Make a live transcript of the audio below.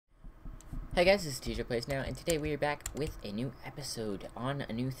Hey guys, this is TJPlaysNow, and today we are back with a new episode on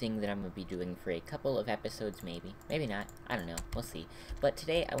a new thing that I'm going to be doing for a couple of episodes, maybe not, I don't know, we'll see. But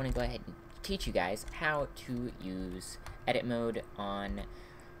today I want to go ahead and teach you guys how to use edit mode on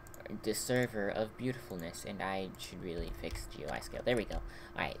the server of beautifulness, and I should really fix GUI scale. There we go.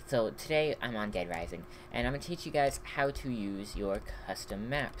 Alright, so today I'm on Dead Rising, and I'm going to teach you guys how to use your custom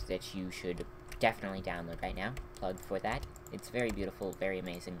maps that you should definitely download right now. Plug for that. It's very beautiful, very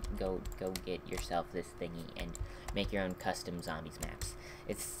amazing. Go get yourself this thingy and make your own custom zombies maps.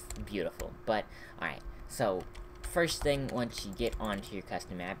 It's beautiful. But alright, so first thing, once you get onto your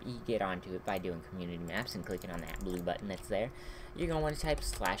custom map, you get onto it by doing community maps and clicking on that blue button that's there. You're going to want to type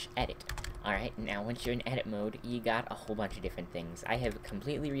 /edit. Alright, now once you're in edit mode, you got a whole bunch of different things. I have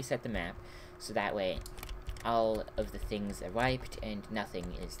completely reset the map, so that way all of the things are wiped and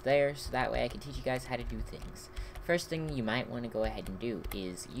nothing is there, so that way I can teach you guys how to do things. First thing you might want to go ahead and do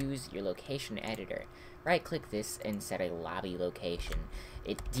is use your location editor. Right click this and set a lobby location.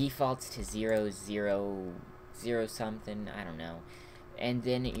 It defaults to 000 something, I don't know. And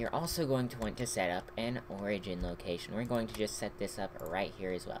then you're also going to want to set up an origin location. We're going to just set this up right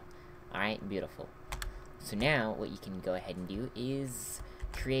here as well. Alright, beautiful. So now what you can go ahead and do is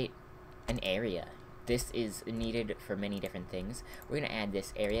create an area. This is needed for many different things. We're going to add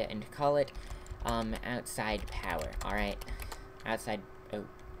this area and call it outside power. Alright, outside, oh,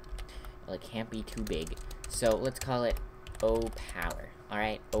 well, it can't be too big. So let's call it O power.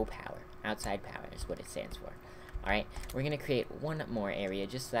 Alright, O power. Outside power is what it stands for. Alright, we're going to create one more area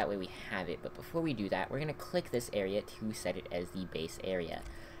just so that way we have it. But before we do that, we're going to click this area to set it as the base area.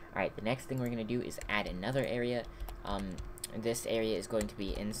 Alright, the next thing we're going to do is add another area. This area is going to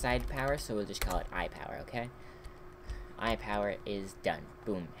be inside power, so we'll just call it I power, okay? I power is done.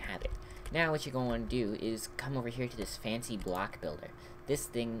 Boom, have it. Now what you're going to want to do is come over here to this fancy block builder. This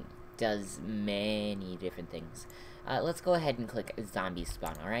thing does many different things. Let's go ahead and click zombie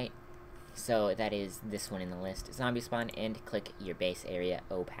spawn, alright? So that is this one in the list, zombie spawn, and click your base area,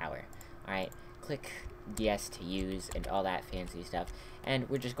 O power. Alright, click yes to use and all that fancy stuff, and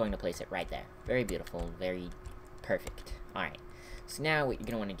we're just going to place it right there. Very beautiful, very perfect. Alright, so now what you're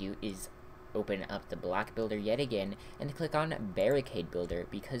going to want to do is open up the block builder yet again and click on barricade builder,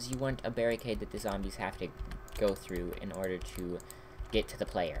 because you want a barricade that the zombies have to go through in order to get to the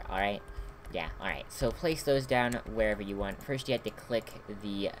player. Alright, yeah, alright, so place those down wherever you want. First you have to click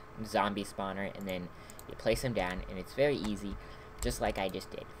the zombie spawner and then you place them down, and it's very easy, just like I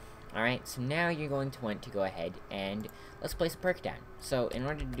just did. Alright, so now you're going to want to go ahead and let's place a perk down. So in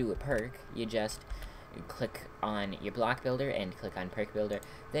order to do a perk, you just click on your block builder and click on perk builder,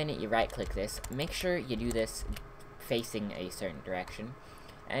 then you right click this. Make sure you do this facing a certain direction,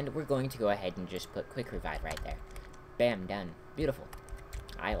 and we're going to go ahead and just put quick revive right there. Bam, done. Beautiful.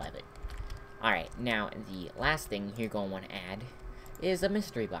 I love it. Alright, now the last thing you're going to want to add is a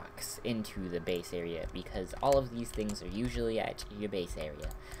mystery box into the base area, because all of these things are usually at your base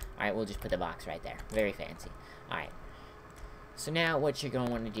area. Alright, we'll just put the box right there. Very fancy. Alright. So now what you're going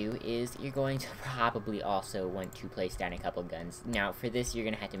to want to do is you're going to probably also want to place down a couple guns. Now for this you're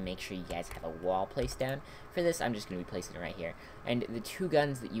going to have to make sure you guys have a wall placed down. For this I'm just going to be placing it right here. And the two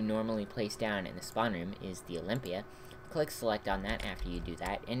guns that you normally place down in the spawn room is the Olympia. Click select on that after you do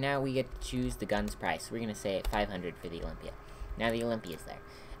that, and now we get to choose the gun's price. We're going to say 500 for the Olympia. Now the Olympia is there.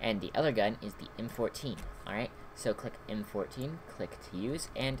 And the other gun is the M14. Alright, so click M14, click to use,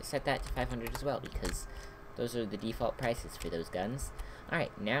 and set that to 500 as well, because those are the default prices for those guns.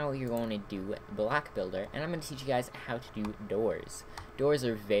 Alright, now you're going to do block builder, and I'm going to teach you guys how to do doors. Doors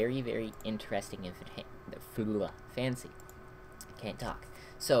are very, very interesting and fancy. Can't talk.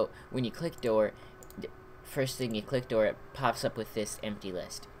 So, when you click door, first thing you click door, it pops up with this empty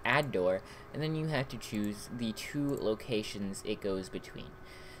list. Add door, and then you have to choose the two locations it goes between.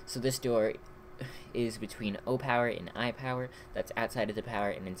 So this door is between O power and I power. That's outside of the power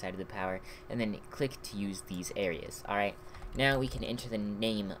and inside of the power, and then click to use these areas. Alright, now we can enter the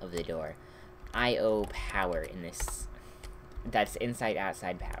name of the door. IO power in this. That's inside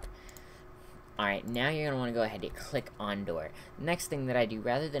outside power. Alright, now you're going to want to go ahead and click on door. Next thing that I do,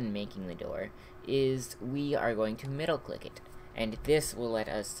 rather than making the door, is we are going to middle click it, and this will let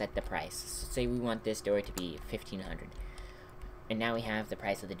us set the price. So say we want this door to be 1500. And now we have the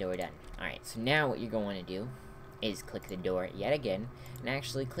price of the door done. Alright, so now what you're going to do is click the door yet again, and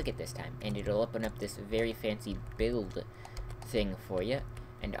actually click it this time, and it'll open up this very fancy build thing for you.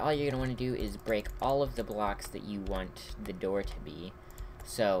 And all you're going to want to do is break all of the blocks that you want the door to be.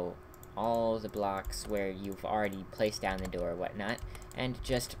 So all the blocks where you've already placed down the door or whatnot, and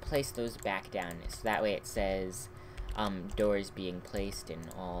just place those back down. So that way it says doors being placed and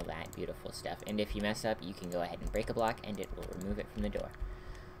all that beautiful stuff. And if you mess up, you can go ahead and break a block and it will remove it from the door.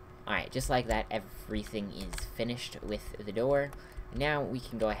 Alright, just like that, everything is finished with the door. Now we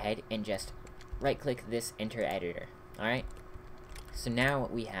can go ahead and just right-click this Enter Editor. Alright? So now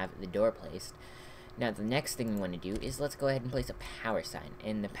we have the door placed. Now the next thing we want to do is let's go ahead and place a power sign.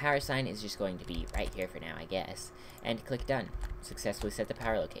 And the power sign is just going to be right here for now, I guess. And click Done. Successfully set the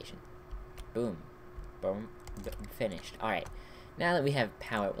power location. Boom. Boom. Finished. Alright. Now that we have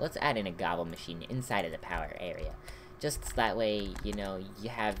power, let's add in a gobble machine inside of the power area. Just that way, you know, you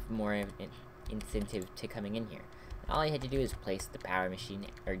have more incentive to coming in here. All you had to do is place the power machine,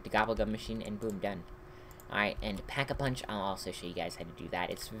 or the gobble gum machine, and boom, done. Alright, and Pack-a-Punch, I'll also show you guys how to do that.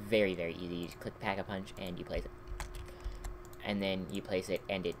 It's very, very easy. You just click Pack-a-Punch, and you place it. And then you place it,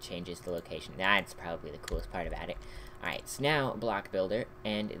 and it changes the location. That's probably the coolest part about it. Alright, so now, Block Builder,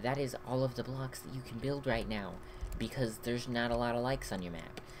 and that is all of the blocks that you can build right now, because there's not a lot of likes on your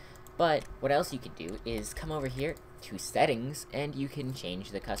map. But, what else you could do is come over here to Settings, and you can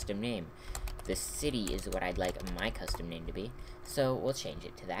change the custom name. The city is what I'd like my custom name to be, so we'll change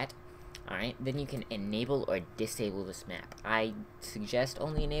it to that. Alright, then you can enable or disable this map. I suggest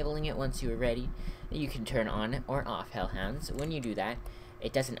only enabling it once you are ready. You can turn on or off Hellhounds. When you do that,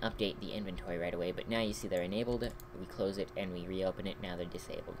 it doesn't update the inventory right away, but now you see they're enabled. We close it and we reopen it, now they're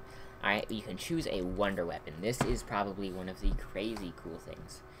disabled. Alright, you can choose a wonder weapon. This is probably one of the crazy cool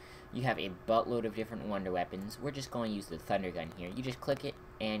things. You have a buttload of different wonder weapons. We're just going to use the thunder gun here. You just click it,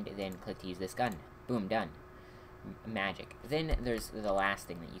 and then click to use this gun. Boom, done. Magic. Then there's the last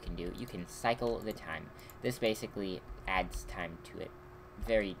thing that you can do. You can cycle the time. This basically adds time to it.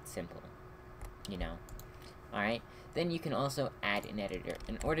 Very simple, you know. Alright, then you can also add an editor.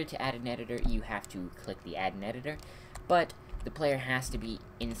 In order to add an editor, you have to click the Add an Editor, but the player has to be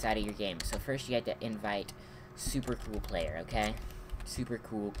inside of your game. So first you have to invite Super Cool Player, okay? Super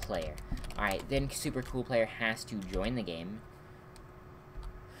Cool Player. Alright, then Super Cool Player has to join the game.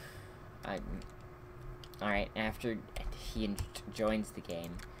 Alright, after he joins the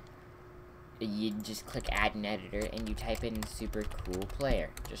game, you just click Add an Editor and you type in Super Cool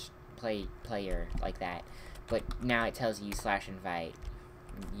Player. Just player like that. But now it tells you /invite,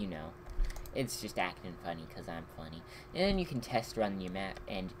 you know. It's just acting funny because I'm funny. And then you can test run your map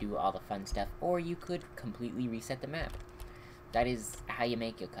and do all the fun stuff, or you could completely reset the map. That is how you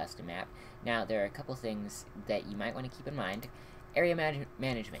make your custom map. Now, there are a couple things that you might want to keep in mind. Area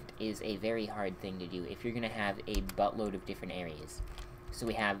management is a very hard thing to do if you're going to have a buttload of different areas. So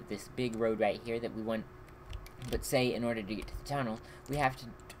we have this big road right here that we want, but say in order to get to the tunnel, we have to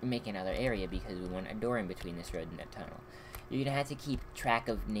make another area because we want a door in between this road and that tunnel. You're going to have to keep track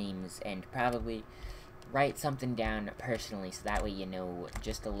of names and probably write something down personally so that way you know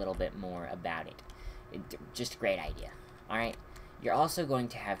just a little bit more about it. Just a great idea. Alright, you're also going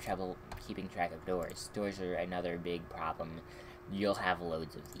to have trouble keeping track of doors. Doors are another big problem. You'll have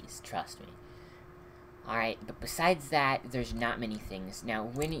loads of these, trust me. Alright, but besides that, there's not many things. Now,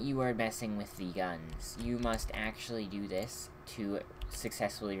 when you are messing with the guns, you must actually do this to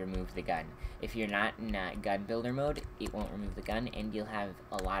successfully remove the gun. If you're not in gun builder mode, it won't remove the gun, and you'll have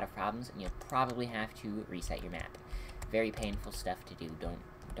a lot of problems, and you'll probably have to reset your map. Very painful stuff to do.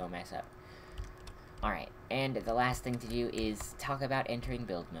 Don't mess up. Alright, and the last thing to do is talk about entering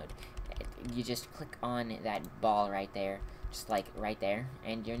build mode. You just click on that ball right there, just like right there,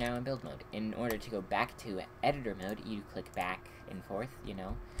 and you're now in build mode. In order to go back to editor mode, you click back and forth, you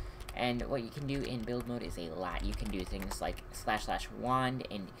know. And what you can do in build mode is a lot. You can do things like /wand,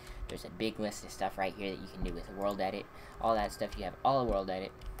 and there's a big list of stuff right here that you can do with world edit. All that stuff, you have all of world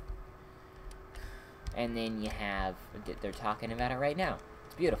edit. And then you have, they're talking about it right now.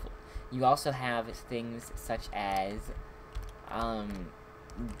 It's beautiful. You also have things such as,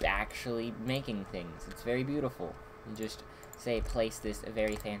 actually making things. It's very beautiful. You just say, place this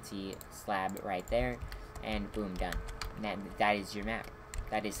very fancy slab right there, and boom, done. That is your map.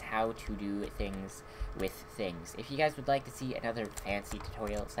 That is how to do things with things. If you guys would like to see another fancy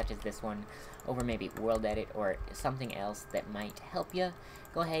tutorial such as this one over maybe World Edit or something else that might help you,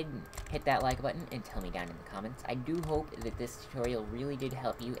 go ahead and hit that like button and tell me down in the comments. I do hope that this tutorial really did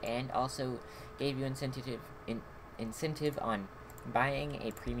help you and also gave you incentive on buying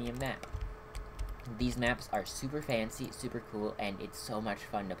a premium map. These maps are super fancy, super cool, and it's so much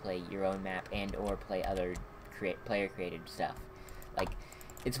fun to play your own map and or play other player-created stuff. Like,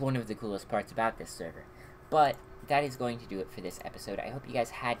 it's one of the coolest parts about this server. But that is going to do it for this episode. I hope you guys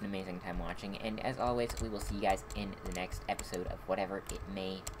had an amazing time watching, and as always, we will see you guys in the next episode of whatever it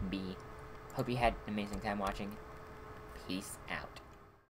may be. Hope you had an amazing time watching. Peace out.